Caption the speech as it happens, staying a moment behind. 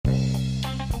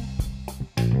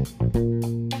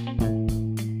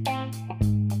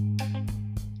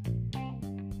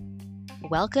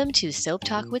Welcome to Soap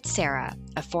Talk with Sarah,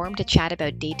 a forum to chat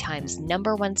about daytime's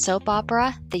 #1 soap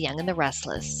opera, The Young and the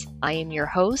Restless. I am your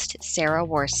host, Sarah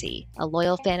Worsey, a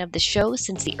loyal fan of the show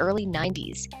since the early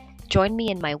 90s. Join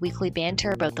me in my weekly banter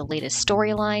about the latest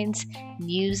storylines,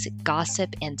 news,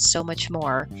 gossip, and so much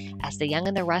more as The Young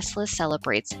and the Restless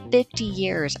celebrates 50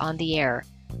 years on the air.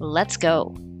 Let's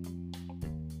go!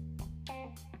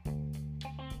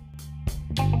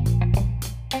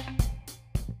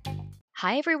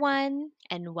 Hi, everyone,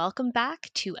 and welcome back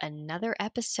to another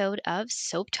episode of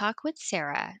Soap Talk with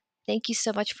Sarah. Thank you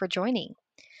so much for joining.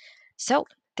 So,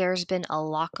 there's been a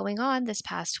lot going on this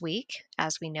past week,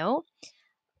 as we know.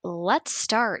 Let's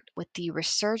start with the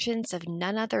resurgence of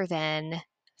none other than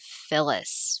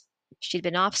Phyllis. She'd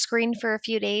been off screen for a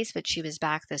few days, but she was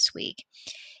back this week.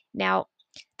 Now,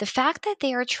 the fact that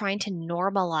they are trying to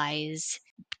normalize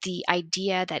the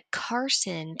idea that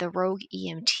Carson, the rogue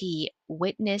EMT,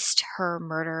 witnessed her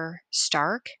murder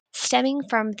Stark, stemming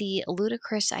from the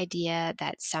ludicrous idea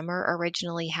that Summer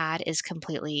originally had, is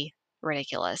completely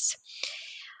ridiculous.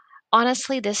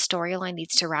 Honestly, this storyline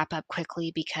needs to wrap up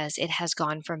quickly because it has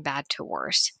gone from bad to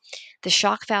worse. The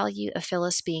shock value of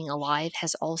Phyllis being alive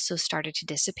has also started to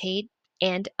dissipate,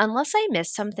 and unless I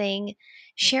missed something,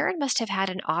 Sharon must have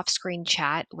had an off screen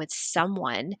chat with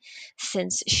someone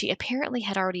since she apparently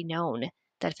had already known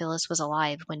that Phyllis was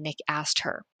alive when Nick asked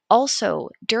her. Also,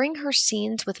 during her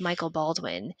scenes with Michael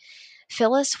Baldwin,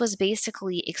 Phyllis was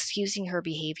basically excusing her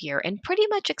behavior and pretty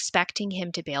much expecting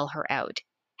him to bail her out.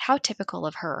 How typical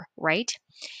of her, right?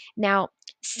 Now,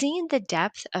 seeing the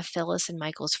depth of Phyllis and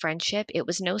Michael's friendship, it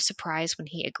was no surprise when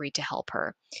he agreed to help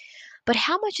her. But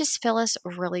how much is Phyllis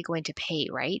really going to pay,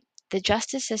 right? The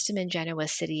justice system in Genoa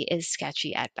City is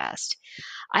sketchy at best.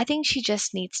 I think she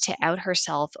just needs to out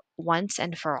herself once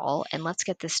and for all, and let's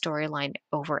get this storyline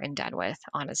over and done with,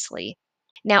 honestly.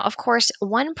 Now, of course,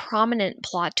 one prominent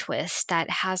plot twist that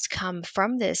has come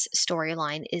from this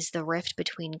storyline is the rift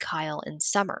between Kyle and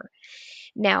Summer.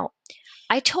 Now,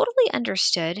 I totally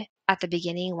understood at the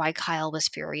beginning why Kyle was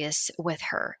furious with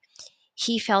her.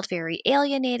 He felt very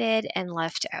alienated and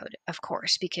left out, of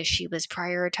course, because she was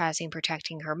prioritizing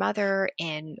protecting her mother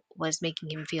and was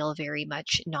making him feel very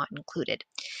much not included.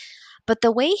 But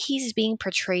the way he's being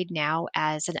portrayed now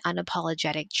as an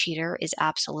unapologetic cheater is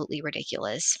absolutely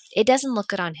ridiculous. It doesn't look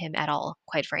good on him at all,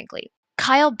 quite frankly.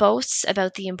 Kyle boasts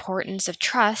about the importance of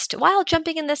trust while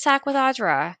jumping in the sack with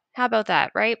Audra. How about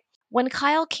that, right? When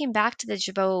Kyle came back to the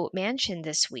Jabot mansion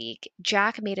this week,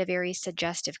 Jack made a very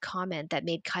suggestive comment that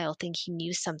made Kyle think he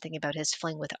knew something about his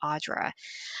fling with Audra.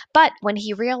 But when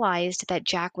he realized that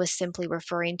Jack was simply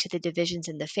referring to the divisions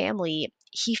in the family,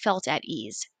 he felt at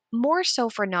ease. More so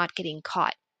for not getting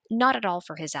caught, not at all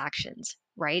for his actions,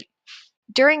 right?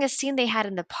 During a scene they had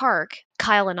in the park,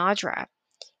 Kyle and Audra,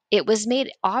 it was made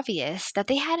obvious that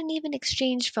they hadn't even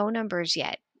exchanged phone numbers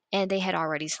yet, and they had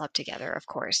already slept together, of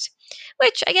course.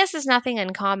 Which I guess is nothing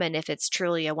uncommon if it's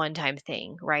truly a one time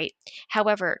thing, right?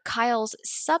 However, Kyle's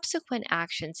subsequent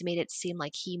actions made it seem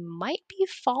like he might be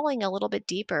falling a little bit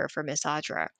deeper for Miss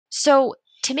Audra. So,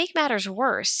 to make matters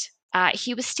worse,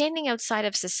 he was standing outside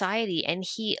of society and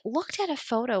he looked at a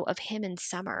photo of him in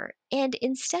Summer. And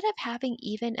instead of having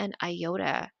even an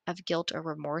iota of guilt or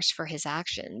remorse for his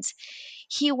actions,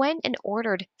 he went and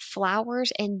ordered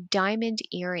flowers and diamond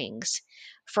earrings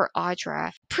for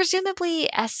Audra, presumably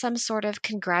as some sort of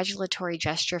congratulatory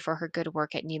gesture for her good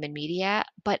work at Newman Media.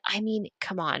 But I mean,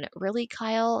 come on, really,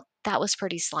 Kyle? That was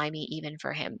pretty slimy even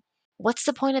for him. What's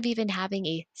the point of even having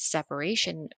a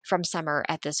separation from Summer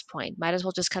at this point? Might as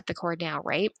well just cut the cord now,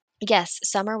 right? Yes,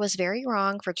 Summer was very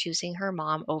wrong for choosing her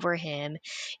mom over him,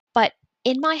 but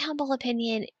in my humble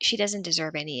opinion, she doesn't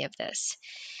deserve any of this.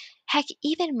 Heck,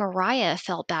 even Mariah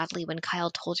felt badly when Kyle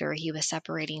told her he was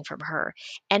separating from her,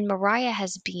 and Mariah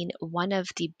has been one of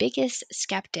the biggest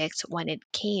skeptics when it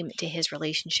came to his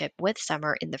relationship with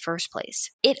Summer in the first place.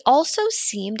 It also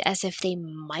seemed as if they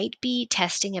might be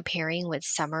testing a pairing with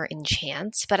Summer and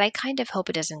Chance, but I kind of hope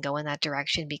it doesn't go in that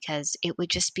direction because it would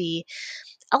just be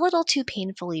a little too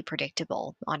painfully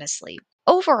predictable, honestly.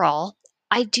 Overall,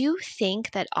 I do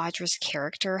think that Audra's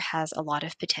character has a lot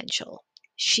of potential.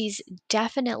 She's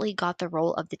definitely got the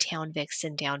role of the town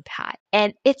vixen down pat.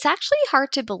 And it's actually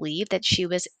hard to believe that she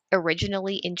was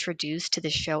originally introduced to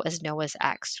the show as Noah's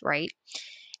ex, right?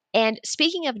 And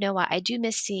speaking of Noah, I do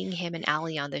miss seeing him and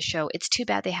Allie on the show. It's too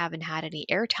bad they haven't had any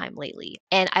airtime lately.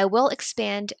 And I will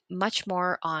expand much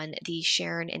more on the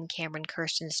Sharon and Cameron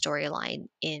Kirsten storyline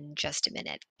in just a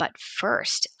minute. But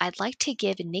first, I'd like to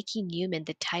give Nikki Newman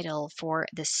the title for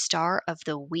the Star of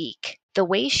the Week. The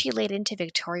way she laid into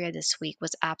Victoria this week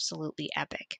was absolutely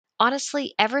epic.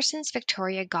 Honestly, ever since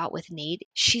Victoria got with Nate,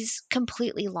 she's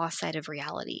completely lost sight of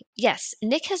reality. Yes,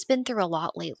 Nick has been through a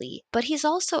lot lately, but he's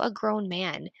also a grown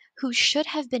man who should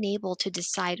have been able to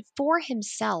decide for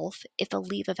himself if a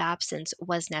leave of absence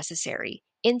was necessary.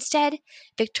 Instead,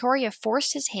 Victoria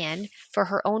forced his hand for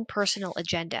her own personal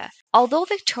agenda. Although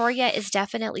Victoria is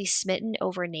definitely smitten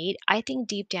over Nate, I think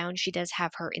deep down she does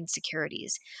have her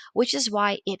insecurities, which is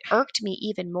why it irked me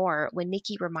even more when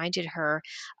Nikki reminded her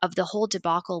of the whole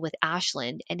debacle with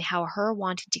Ashland and how her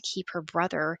wanting to keep her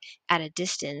brother at a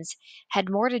distance had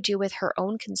more to do with her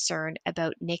own concern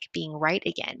about Nick being right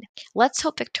again. Let's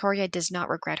hope Victoria does not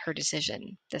regret her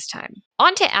decision this time.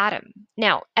 On to Adam.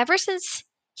 Now, ever since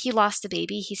he lost the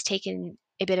baby, he's taken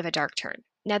a bit of a dark turn.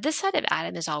 Now, this side of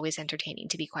Adam is always entertaining,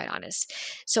 to be quite honest.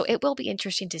 So it will be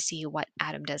interesting to see what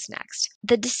Adam does next.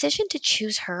 The decision to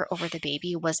choose her over the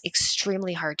baby was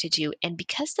extremely hard to do, and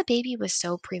because the baby was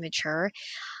so premature,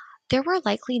 there were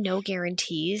likely no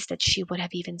guarantees that she would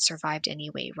have even survived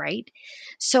anyway, right?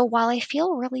 So while I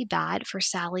feel really bad for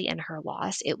Sally and her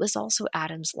loss, it was also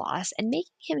Adam's loss, and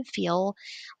making him feel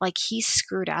like he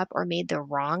screwed up or made the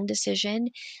wrong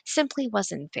decision simply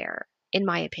wasn't fair, in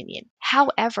my opinion.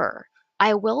 However,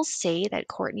 I will say that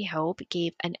Courtney Hope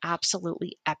gave an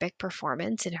absolutely epic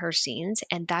performance in her scenes,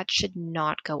 and that should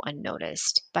not go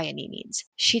unnoticed by any means.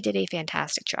 She did a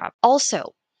fantastic job.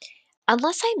 Also,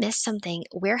 unless I missed something,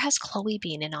 where has Chloe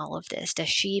been in all of this? Does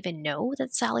she even know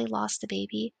that Sally lost the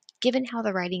baby? Given how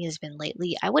the writing has been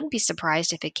lately, I wouldn't be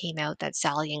surprised if it came out that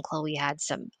Sally and Chloe had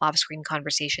some off screen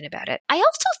conversation about it. I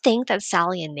also think that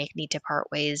Sally and Nick need to part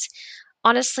ways.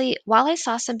 Honestly, while I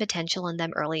saw some potential in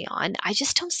them early on, I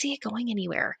just don't see it going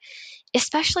anywhere,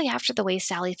 especially after the way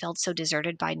Sally felt so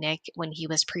deserted by Nick when he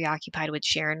was preoccupied with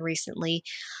Sharon recently.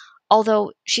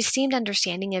 Although she seemed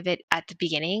understanding of it at the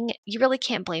beginning, you really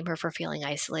can't blame her for feeling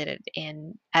isolated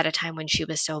and at a time when she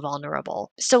was so vulnerable.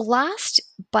 So last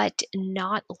but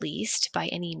not least by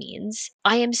any means,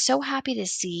 I am so happy to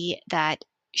see that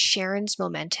Sharon's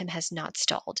momentum has not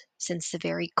stalled since the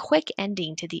very quick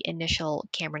ending to the initial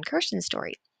Cameron Kirsten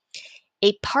story.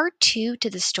 A part two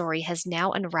to the story has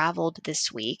now unraveled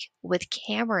this week, with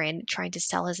Cameron trying to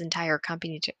sell his entire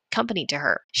company to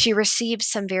her. She received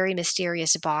some very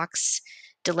mysterious box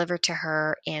delivered to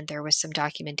her, and there was some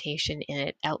documentation in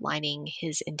it outlining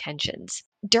his intentions.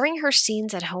 During her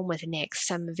scenes at home with Nick,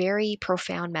 some very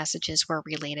profound messages were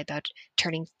relayed about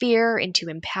turning fear into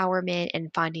empowerment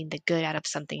and finding the good out of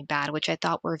something bad, which I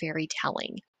thought were very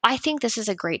telling. I think this is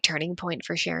a great turning point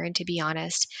for Sharon, to be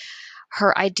honest.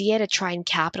 Her idea to try and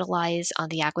capitalize on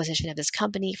the acquisition of this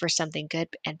company for something good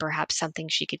and perhaps something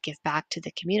she could give back to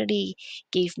the community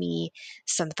gave me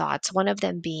some thoughts. One of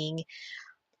them being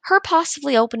her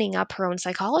possibly opening up her own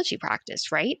psychology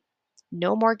practice, right?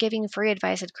 No more giving free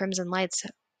advice at Crimson Lights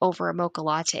over a mocha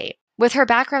latte. With her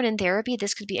background in therapy,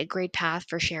 this could be a great path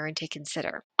for Sharon to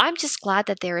consider. I'm just glad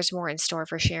that there is more in store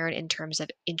for Sharon in terms of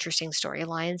interesting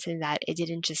storylines and that it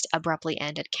didn't just abruptly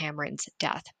end at Cameron's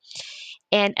death.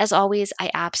 And as always, I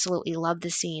absolutely love the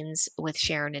scenes with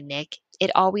Sharon and Nick.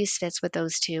 It always fits with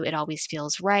those two. It always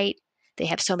feels right. They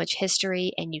have so much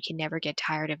history, and you can never get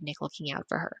tired of Nick looking out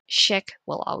for her. Schick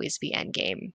will always be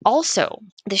endgame. Also,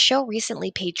 the show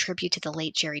recently paid tribute to the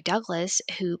late Jerry Douglas,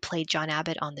 who played John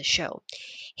Abbott on the show.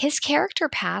 His character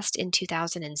passed in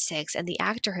 2006, and the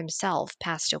actor himself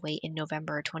passed away in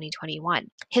November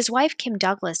 2021. His wife, Kim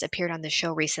Douglas, appeared on the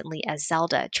show recently as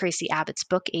Zelda, Tracy Abbott's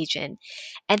book agent,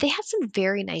 and they had some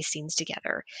very nice scenes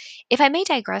together. If I may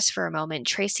digress for a moment,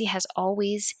 Tracy has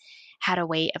always had a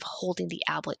way of holding the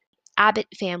Abbott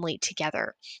family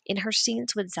together. In her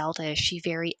scenes with Zelda, she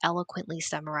very eloquently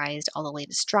summarized all the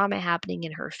latest drama happening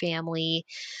in her family,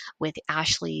 with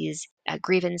Ashley's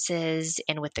grievances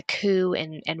and with the coup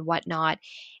and whatnot.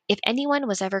 If anyone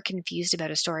was ever confused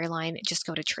about a storyline, just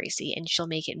go to Tracy and she'll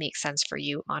make it make sense for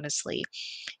you, honestly.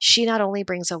 She not only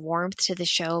brings a warmth to the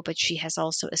show, but she has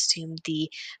also assumed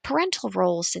the parental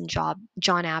role since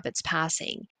John Abbott's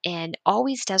passing and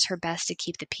always does her best to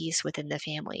keep the peace within the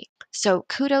family. So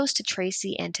kudos to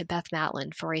Tracy and to Beth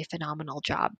Matlin for a phenomenal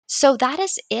job. So that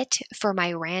is it for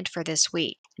my rant for this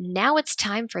week. Now it's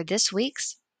time for this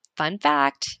week's fun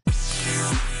fact.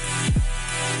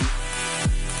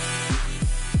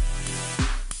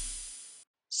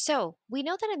 So, we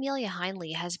know that Amelia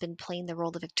Hindley has been playing the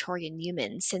role of Victoria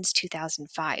Newman since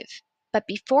 2005. But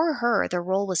before her, the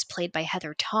role was played by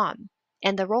Heather Tom,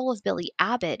 and the role of Billy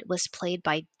Abbott was played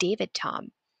by David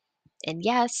Tom. And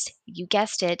yes, you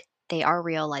guessed it, they are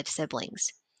real life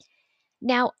siblings.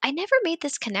 Now, I never made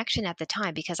this connection at the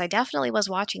time because I definitely was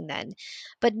watching then,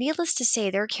 but needless to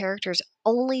say, their characters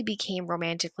only became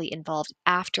romantically involved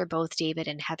after both David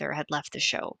and Heather had left the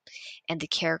show, and the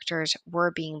characters were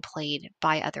being played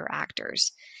by other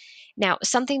actors. Now,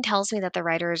 something tells me that the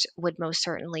writers would most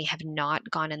certainly have not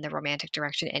gone in the romantic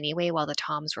direction anyway while the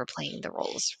Toms were playing the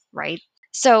roles, right?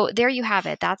 So there you have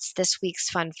it. That's this week's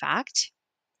fun fact.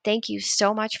 Thank you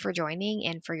so much for joining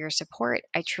and for your support.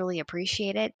 I truly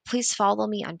appreciate it. Please follow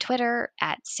me on Twitter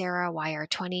at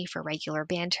SarahYR20 for regular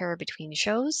banter between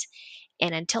shows.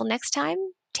 And until next time,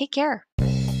 take care.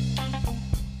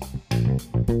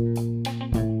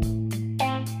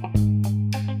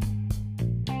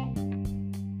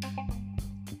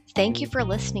 Thank you for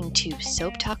listening to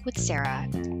Soap Talk with Sarah.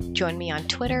 Join me on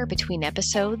Twitter between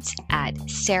episodes at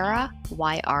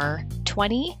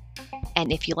SarahYR20.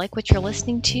 And if you like what you're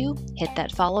listening to, hit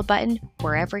that follow button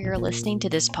wherever you're listening to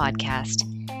this podcast.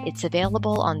 It's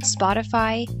available on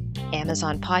Spotify,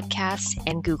 Amazon Podcasts,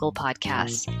 and Google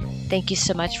Podcasts. Thank you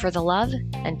so much for the love.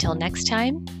 Until next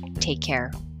time, take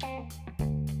care.